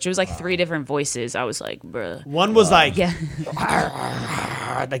perfect English. It was like 3 different voices. I was like, bruh. One was like, Yeah.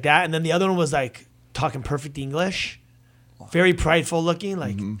 like that, and then the other one was like talking perfect English, very prideful looking,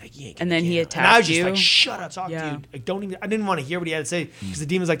 like yeah, And then he and I was attacked just you. like, shut up, talk Yeah. to you. Like, don't even. I didn't want to hear what he had to say because the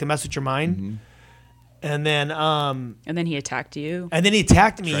demons like to mess with your mind. And then he attacked you. and then he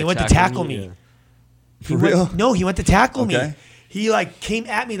attacked me. Tried he went to tackle tackling me. you, He went, no, he went to tackle me. Okay. He like came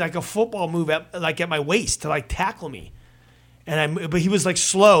at me like a football move at my waist to like tackle me. But he was like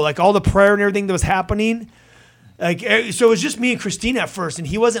slow, like all the prayer and everything that was happening. Like, so it was just me and Christina at first, and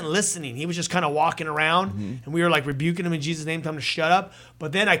he wasn't listening. He was just kind of walking around, and we were like rebuking him in Jesus' name, telling him to shut up.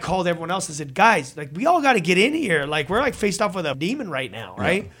 But then I called everyone else and said, guys, like we all got to get in here. Like we're like faced off with a demon right now,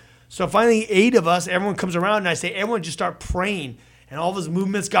 right? So finally, 8 of us, everyone comes around, and I say, everyone just start praying. And all of his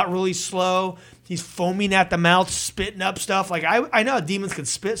movements got really slow. He's foaming at the mouth, spitting up stuff. Like I know how demons can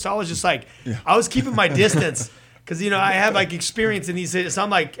spit, so I was just like, I was keeping my distance because I have like experience in these. So I'm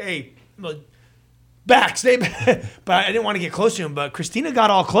like, hey, back, stay back. But I didn't want to get close to him. But Christina got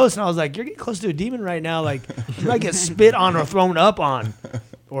all close, and I was like, you're getting close to a demon right now. Like you might get spit on or thrown up on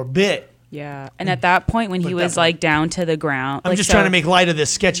or bit. Yeah. And at that point, when he was like down to the ground, I'm like, just trying to make light of this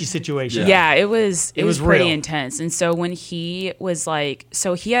sketchy situation. Yeah, it was pretty real. intense. And so when he was like,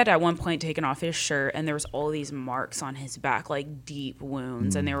 so he had at one point taken off his shirt, and there was all these marks on his back, like deep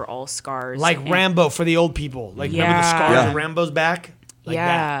wounds, and they were all scars. Like and, Rambo for the old people. Like remember the scars on Rambo's back? Like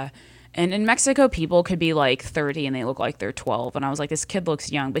yeah. that. And in Mexico, people could be like 30 and they look like they're 12. And I was like, this kid looks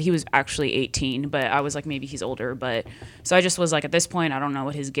young, but he was actually 18. But I was like, maybe he's older. But so I just was like, at this point, I don't know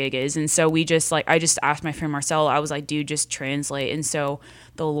what his gig is. And so we just like, I just asked my friend Marcel, I was like, dude, just translate. And so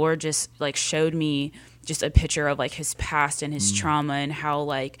the Lord just like showed me just a picture of like his past and his trauma and how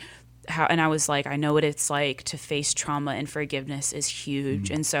like and I was like, I know what it's like to face trauma, and forgiveness is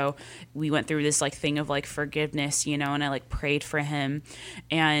huge. And so we went through this like thing of like forgiveness, and I like prayed for him.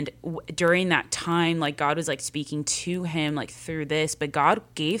 And during that time, like God was like speaking to him like through this, but God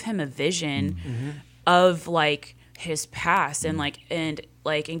gave him a vision of like his past and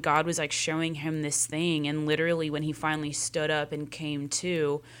God was like showing him this thing. And literally when he finally stood up and came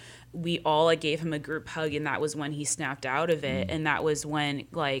to, we all like gave him a group hug, and that was when he snapped out of it. And that was when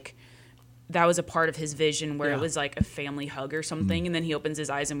like that was a part of his vision where it was like a family hug or something. And then he opens his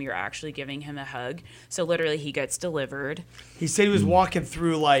eyes and we were actually giving him a hug. So literally he gets delivered. He said he was walking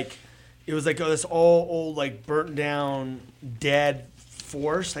through like, it was like this all old, like burnt down, dead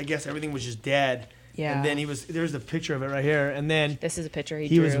forest. I guess everything was just dead. Yeah. And then there's the picture of it right here. And then This is a picture he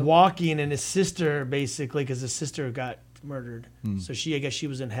he drew. was walking, and his sister, basically, because his sister got murdered. So I guess she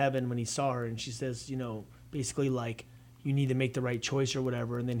was in heaven when he saw her, and she says, basically like, you need to make the right choice or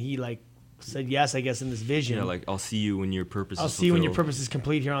whatever. And then he like said yes, I guess, in this vision. Yeah, like I'll see you when your purpose I'll is see you when your fulfilled. purpose is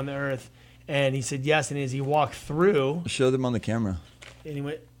complete here on the earth. And he said yes, and as he walked through, Show them on the camera. and he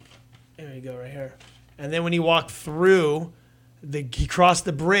went, there you go, right here. And then when he walked through, he crossed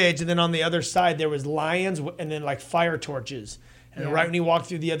the bridge, and then on the other side there was lions, and then like fire torches. And right when he walked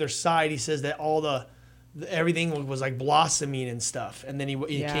through the other side, he says that all everything was like blossoming and stuff. And then he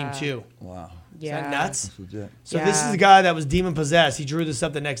came to. Wow. Is that nuts? That's legit. So this is the guy that was demon possessed. He drew this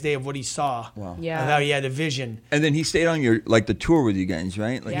up the next day of what he saw. Wow. Yeah. Of how he had a vision. And then he stayed on the tour with you guys,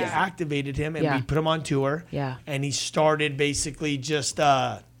 right? Like He Yeah. activated him, and Yeah. we put him on tour. Yeah. And he started basically just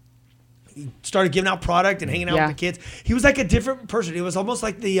he started giving out product and hanging out Yeah. with the kids. He was like a different person. It was almost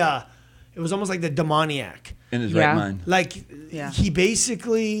like the demoniac. in his Yeah. right mind. Like Yeah. he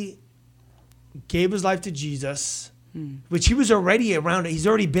basically gave his life to Jesus, which he was already around. He's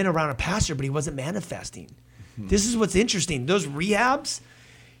already been around a pastor, but he wasn't manifesting. This is what's interesting. Those rehabs,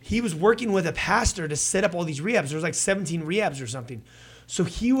 he was working with a pastor to set up all these rehabs. There was like 17 rehabs or something. So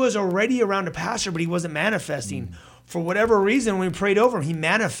he was already around a pastor, but he wasn't manifesting. For whatever reason, when we prayed over him, he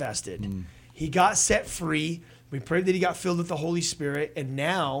manifested. He got set free. We prayed that he got filled with the Holy Spirit. And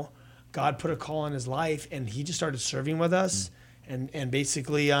now God put a call on his life, and he just started serving with us. And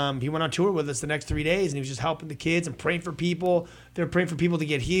basically, he went on tour with us the next 3 days, and he was just helping the kids and praying for people. They're praying for people to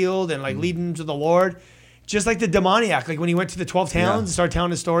get healed and like leading them to the Lord. Just like the demoniac, like when he went to the 12 towns and started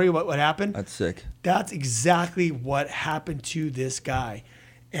telling his story, what happened. That's sick. That's exactly what happened to this guy.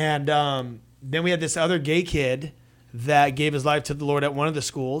 And then we had this other gay kid that gave his life to the Lord at one of the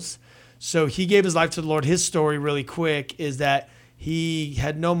schools. So he gave his life to the Lord. His story, really quick, is that he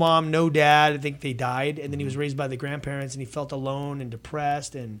had no mom, no dad. I think they died. And then he was raised by the grandparents, and he felt alone and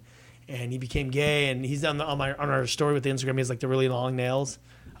depressed, and he became gay. And he's on our story with the Instagram. He has like the really long nails.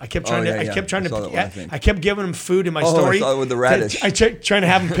 I kept trying I saw that one, I think. I kept giving him food in my I story. saw it with the radish. I trying to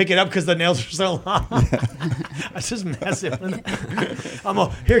have him pick it up because the nails are so long. I was just messing with him. I'm all,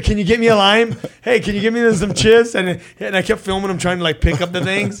 here, can you get me a lime? Hey, can you give me some chips? And I kept filming him trying to like pick up the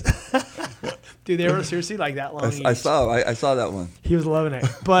things. Dude, they were seriously like that long. I saw that one. He was loving it.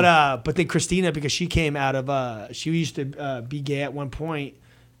 But then Christina, because she came out of she used to be gay at one point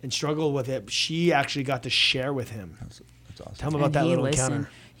and struggled with it. She actually got to share with him. That's awesome. Tell him about And that he little listened. encounter.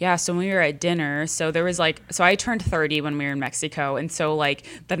 Yeah, so when we were at dinner, so there was so I turned 30 when we were in Mexico. And so like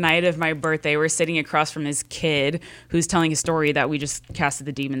the night of my birthday, we're sitting across from his kid who's telling a story that we just casted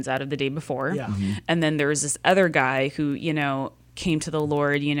the demons out of the day before. Yeah. And then there was this other guy who, came to the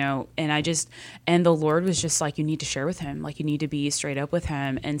Lord, and the Lord was just like, you need to share with him. Like you need to be straight up with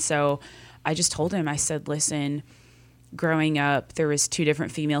him. And so I just told him, I said, listen, growing up, there was 2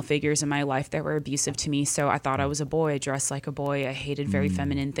 different female figures in my life that were abusive to me. So I thought I was a boy. I dressed like a boy. I hated very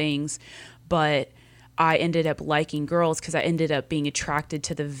feminine things. But I ended up liking girls because I ended up being attracted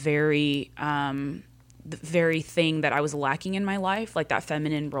to the very thing that I was lacking in my life, like that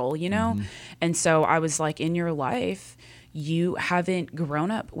feminine role, And so I was like, in your life, you haven't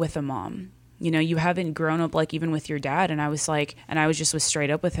grown up with a mom. You haven't grown up like even with your dad. And I was just was straight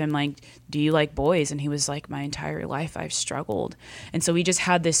up with him, like, do you like boys? And he was like, my entire life I've struggled. And so we just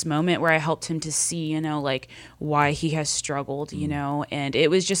had this moment where I helped him to see, like why he has struggled, and it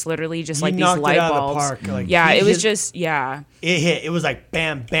was just literally just like these light out bulbs. of the park. Like, Yeah, he it was hit- just, yeah. It hit. It was like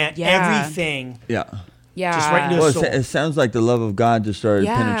bam, bam, Yeah. everything. Yeah. Yeah. Just right into Well, his soul. it sounds like the love of God just started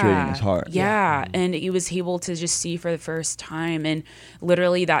penetrating his heart. Yeah. And he was able to just see for the first time. And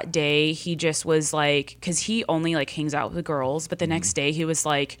literally that day, he just was like, because he only like hangs out with the girls. But the next day, he was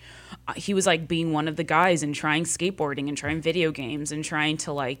like being one of the guys and trying skateboarding and trying video games and trying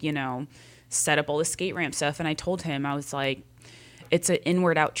to like, set up all the skate ramp stuff. And I told him, I was like, it's an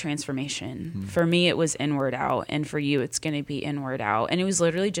inward out transformation. For me, it was inward out, and for you, it's going to be inward out. And it was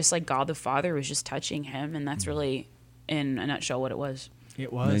literally just like God the Father was just touching him, and that's really, in a nutshell, what it was.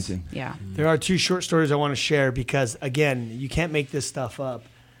 It was. Amazing. Yeah. There are 2 short stories I want to share because, again, you can't make this stuff up.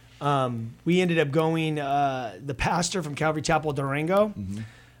 We ended up going, the pastor from Calvary Chapel, Durango.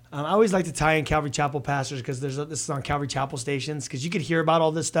 I always like to tie in Calvary Chapel pastors because this is on Calvary Chapel stations, because you could hear about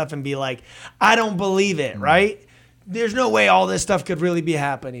all this stuff and be like, I don't believe it, right? There's no way all this stuff could really be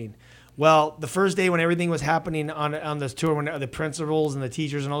happening. Well, the first day when everything was happening on this tour, when the principals and the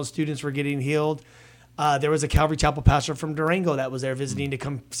teachers and all the students were getting healed, there was a Calvary Chapel pastor from Durango that was there visiting to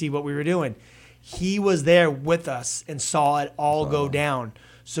come see what we were doing. He was there with us and saw it all go down.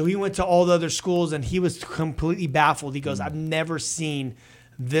 So he went to all the other schools and he was completely baffled. He goes, I've never seen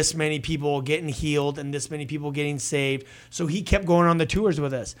this many people getting healed and this many people getting saved. So he kept going on the tours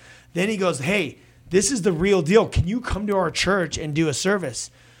with us. Then he goes, hey, this is the real deal. Can you come to our church and do a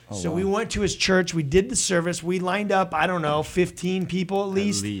service? We went to his church. We did the service. We lined up, 15 people at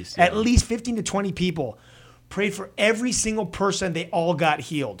least. At least 15 to 20 people. Prayed for every single person. They all got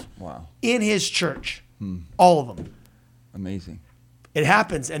healed. Wow. In his church. All of them. Amazing. It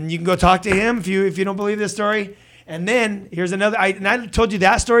happens. And you can go talk to him if you don't believe this story. And then here's another. I told you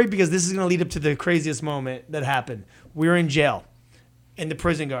that story because this is going to lead up to the craziest moment that happened. We were in jail in the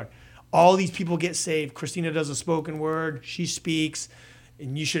prison guard. All these people get saved. Christina does a spoken word. She speaks.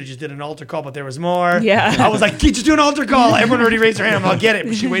 And you should have just did an altar call, but there was more. Yeah. I was like, "Can you just do an altar call?" Everyone already raised their hand. I'm like, I'll get it.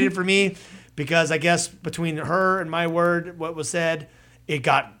 But she waited for me because I guess between her and my word, what was said, it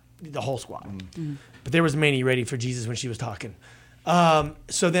got the whole squad. But there was many ready for Jesus when she was talking.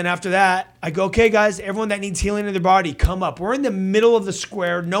 So then after that, I go, okay, guys, everyone that needs healing in their body, come up. We're in the middle of the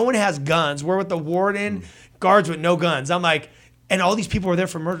square. No one has guns. We're with the warden, guards with no guns. I'm like, and all these people were there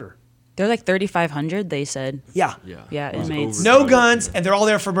for murder. They're like 3,500, they said. Yeah. Yeah, inmates. No guns, and they're all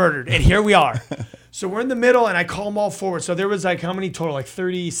there for murder. And here we are. So we're in the middle, and I call them all forward. So there was like how many total? Like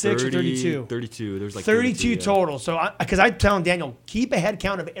 36 or 32? 32. There's like 32 total. So because I telling Daniel, keep a head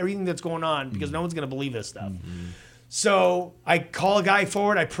count of everything that's going on because no one's going to believe this stuff. So I call a guy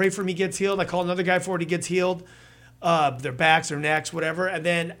forward. I pray for him. He gets healed. I call another guy forward. He gets healed. Their backs, their necks, whatever. And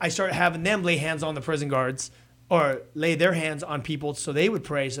then I start having them lay hands on the prison guards or lay their hands on people so they would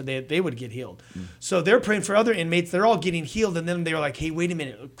pray so they would get healed. So they're praying for other inmates. They're all getting healed. And then they were like, hey, wait a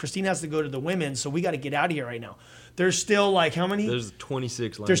minute. Christine has to go to the women, so we got to get out of here right now. There's still like how many? There's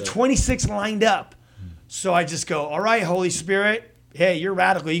 26 lined up. There's 26 lined up. So I just go, all right, Holy Spirit, hey, you're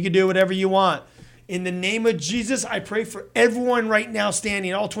radical. You can do whatever you want. In the name of Jesus, I pray for everyone right now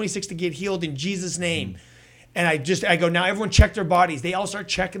standing, all 26 to get healed in Jesus' name. And I go, now everyone check their bodies. They all start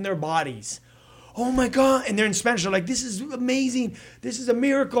checking their bodies. Oh my God. And they're in Spanish. They're like, this is amazing. This is a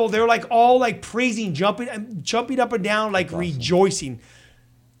miracle. They're like all like praising, jumping up and down, like rejoicing.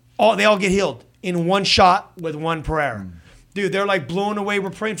 They all get healed in one shot with one prayer. Dude, they're like blown away.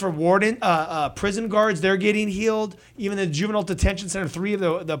 We're praying for prison guards. They're getting healed. Even the juvenile detention center, 3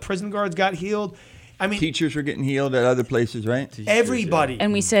 of the prison guards got healed. I mean, teachers were getting healed at other places, right? Everybody.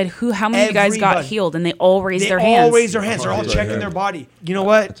 And we said, how many of you guys got healed? And they all raised their hands. They all raised their hands. They're all checking their body. You know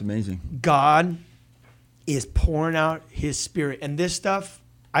what? That's amazing. God is pouring out his spirit. And this stuff,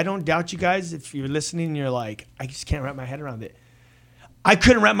 I don't doubt you guys. If you're listening and you're like, I just can't wrap my head around it. I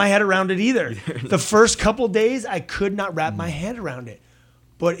couldn't wrap my head around it either. The first couple days, I could not wrap my head around it.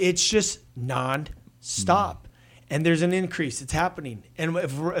 But it's just non-stop. And there's an increase. It's happening. And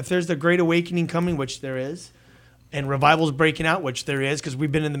if there's the great awakening coming, which there is, and revival's breaking out, which there is, because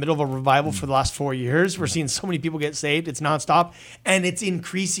we've been in the middle of a revival for the last 4 years. We're seeing so many people get saved. It's nonstop. And it's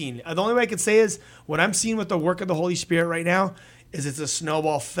increasing. The only way I could say is what I'm seeing with the work of the Holy Spirit right now is it's a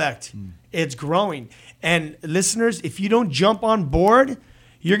snowball effect. It's growing. And listeners, if you don't jump on board,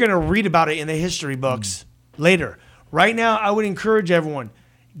 you're going to read about it in the history books later. Right now, I would encourage everyone,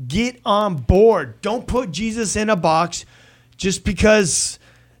 get on board. Don't put Jesus in a box just because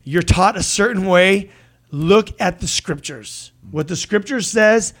you're taught a certain way. Look at the scriptures. What the scripture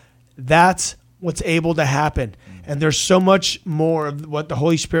says, that's what's able to happen. And there's so much more of what the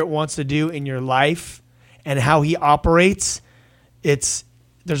Holy Spirit wants to do in your life and how he operates.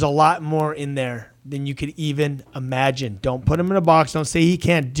 There's a lot more in there than you could even imagine. Don't put him in a box. Don't say he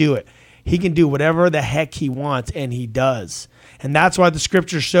can't do it. He can do whatever the heck he wants, and he does. And that's why the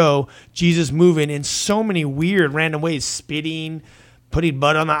scriptures show Jesus moving in so many weird, random ways, spitting, putting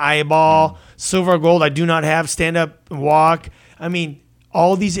mud on the eyeball, silver or gold I do not have, stand up and walk. I mean,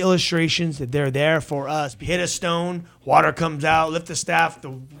 all these illustrations, they're there for us. Hit a stone, water comes out, lift the staff,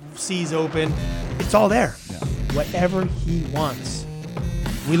 the sea's open. It's all there. Yeah. Whatever he wants.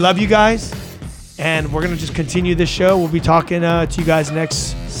 We love you guys. And we're going to just continue this show. We'll be talking to you guys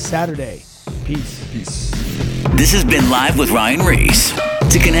next Saturday. Peace. Peace. This has been Live with Ryan Reese.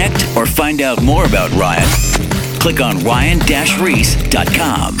 To connect or find out more about Ryan, click on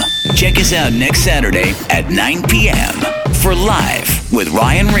ryan-reese.com. Check us out next Saturday at 9 p.m. for Live with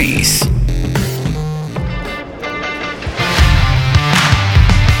Ryan Reese.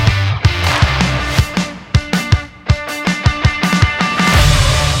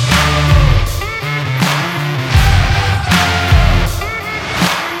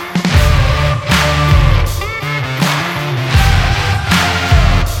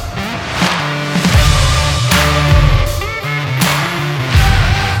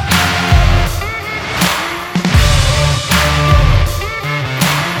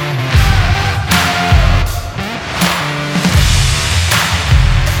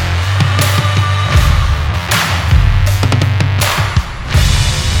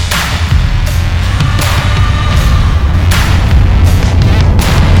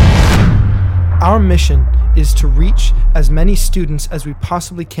 Our mission is to reach as many students as we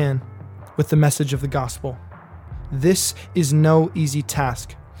possibly can with the message of the gospel. This is no easy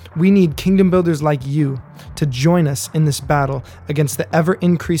task. We need kingdom builders like you to join us in this battle against the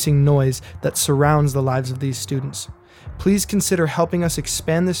ever-increasing noise that surrounds the lives of these students. Please consider helping us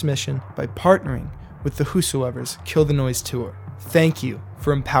expand this mission by partnering with the Whosoever's Kill the Noise Tour. Thank you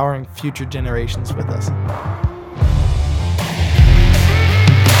for empowering future generations with us.